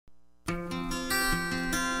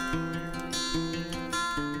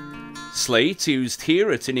Slate used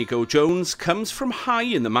here at Inigo Jones comes from high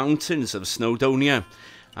in the mountains of Snowdonia,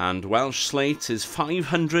 and Welsh slate is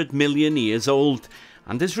 500 million years old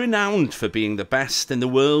and is renowned for being the best in the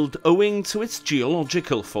world owing to its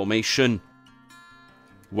geological formation.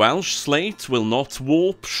 Welsh slate will not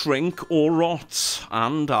warp, shrink or rot,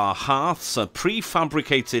 and our hearths are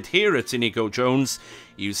prefabricated here at Inigo Jones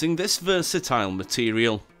using this versatile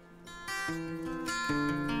material.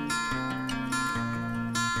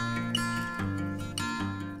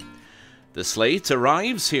 The slate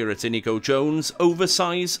arrives here at Inigo Jones over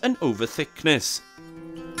size and over thickness.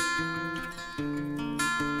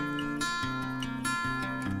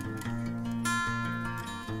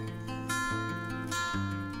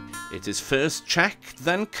 It is first checked,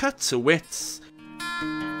 then cut to widths.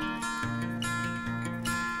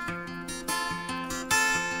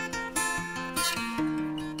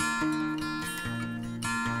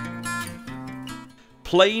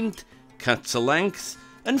 Planed, cut to length,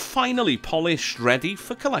 and finally polished, ready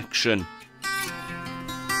for collection.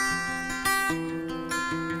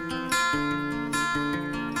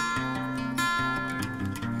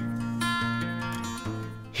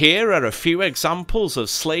 Here are a few examples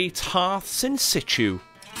of slate hearths in situ.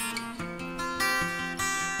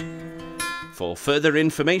 For further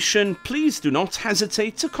information, please do not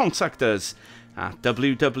hesitate to contact us at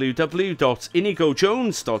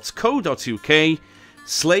www.inigojones.co.uk,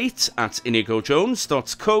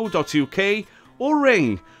 slate@inigojones.co.uk, or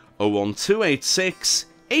ring 01286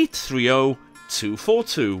 830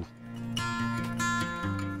 242.